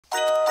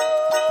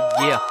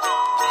Yeah.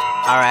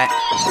 Alright.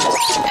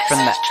 From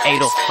the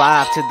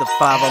 805 to the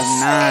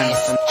 509.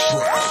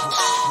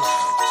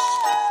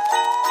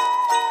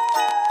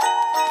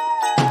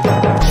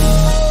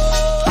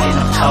 And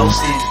I'm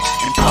toasting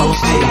and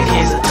posted.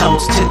 Here's a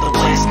toast to the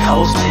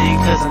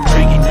Westcoastin, cause I'm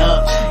drinking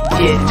up,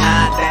 getting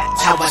high.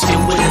 That's how I do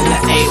it in the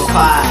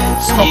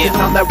 805. Smoking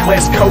on that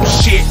West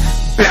Coast shit.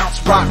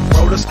 Bounce, rock,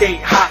 roller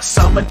skate, hot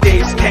summer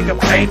days, can't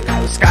complain.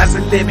 Sky's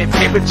the limit,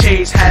 paper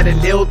chase, had a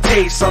little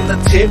taste on the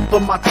tip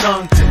of my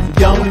tongue.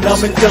 Young,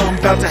 numb and dumb,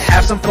 about to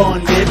have some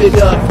fun, live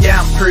it up. Yeah,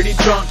 I'm pretty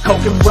drunk,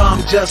 coke and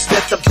rum, just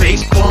let the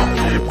bass bump.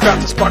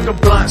 About to spark a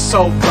blunt,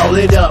 so roll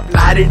it up,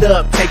 light it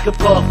up, take a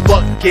puff,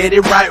 but get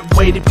it right,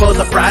 waiting for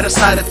the brighter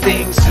side of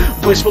things.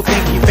 Wishful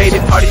thinking,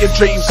 faded part of your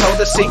dreams, hold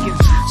the sinking,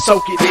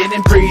 soak it in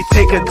and breathe,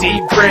 take a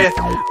deep breath.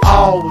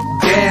 Oh,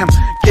 damn,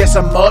 guess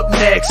I'm up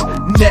next,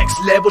 next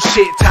level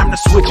shit. Time to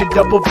switch it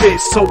up a bit,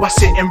 so I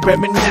sit and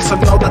reminisce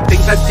on all the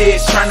things I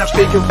did, trying to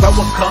figure out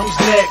what comes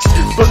next.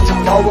 But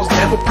tomorrow's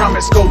never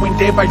promised, going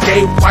day by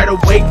day, wide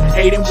awake,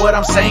 hating what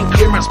I'm saying,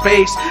 clear my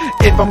space.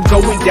 If I'm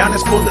going down,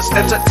 it's for the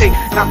steps I take,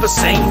 not the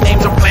same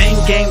names. I'm playing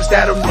games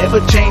that'll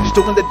never change,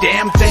 doing the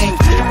damn thing.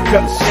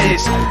 Cause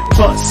this,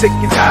 but sick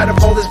and tired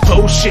of all this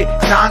bullshit,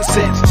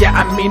 nonsense. Yeah,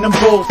 I mean them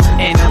both,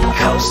 and I'm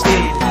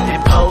coasting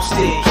and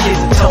posted.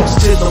 Here's a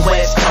toast to the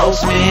West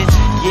Coast, man.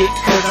 Yeah,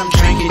 cause I'm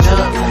drinking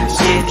up,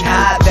 getting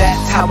high,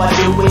 that's how I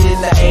do it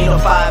in the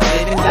 805,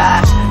 live and die.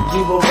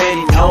 You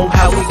already know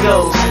how it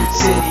goes,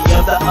 city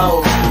of the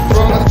O.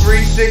 From the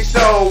 360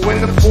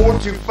 in the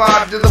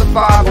 425 to the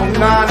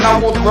 509, I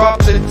will drop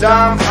the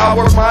dime, I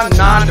work my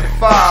 9 to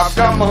 5.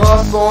 Got my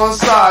hustle on the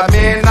side,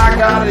 man, I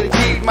gotta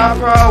keep my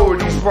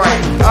priorities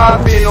right.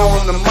 I've been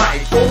on the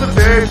mic for the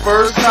very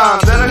first time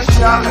that I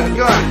shot a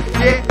gun.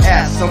 Yeah,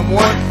 ask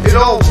someone, it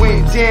all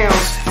went down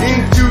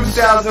in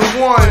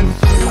 2001.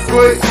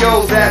 But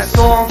yo, that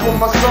song for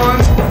my son,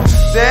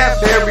 that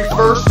very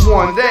first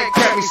one that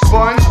kept me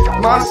spun.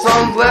 My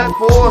son left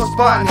for a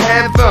spot in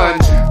heaven.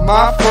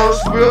 My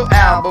first real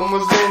album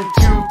was in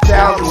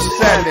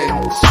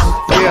 2007.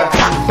 Yeah.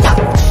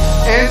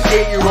 An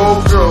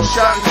 8-year-old girl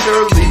shot and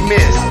surely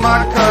missed.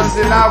 My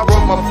cousin, I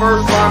wrote my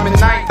first rhyme in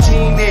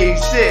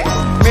 1986.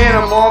 Man,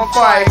 I'm on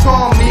fire,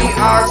 call me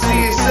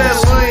RC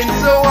settling.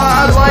 So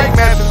I like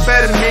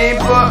methamphetamine,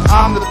 but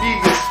I'm the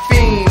biggest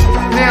fiend.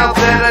 Now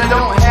that I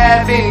don't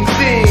have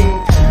anything,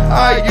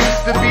 I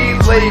used to be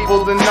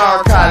labeled the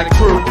narcotic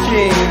crew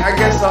king. I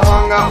guess I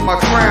hung up my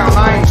crown,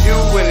 I ain't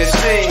doing a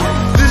thing.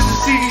 This is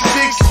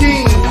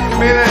CD16,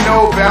 man, I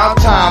know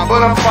about time,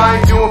 but I'm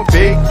fine doing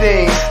big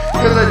things,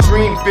 cause I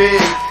dream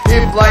big.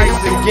 If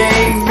life's a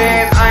game,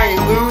 man, I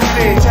ain't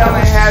losing.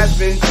 Talent has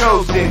been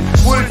chosen,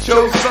 would've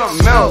chose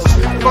something else.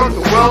 Fuck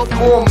the wealth,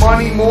 more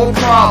money, more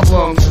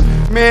problems.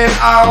 Man,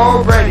 I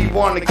already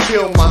wanna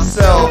kill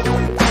myself,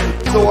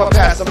 so I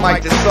pass the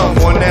mic to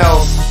someone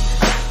else.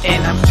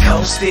 And I'm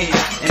coasting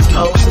and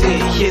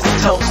posted. Here's a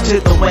toast to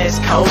the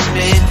West Coast,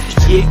 man.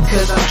 Yeah,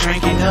 cause I'm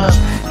drinking up,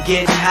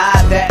 getting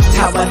high. That's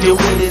how I do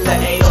it in the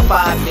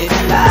 805,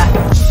 living life.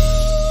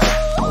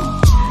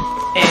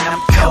 And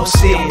I'm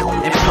coasting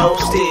and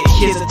posted.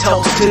 Here's a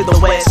toast to the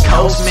West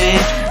Coast, man.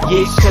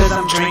 Yeah, cause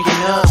I'm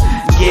drinking up,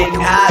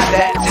 getting high.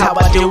 That's how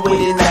I do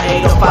it in the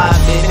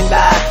 805, living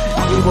life.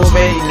 You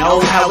already know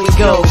how it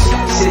goes,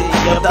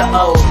 city of the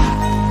O.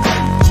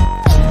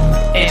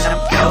 And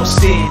I'm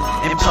coasting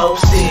and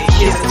posted.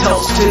 Here's a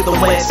toast to the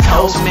West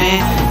Coast,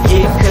 man.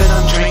 Yeah, cause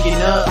I'm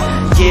drinking up,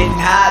 getting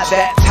high.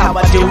 That's how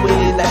I do it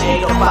in the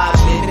 805,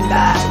 living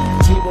life.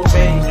 You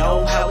already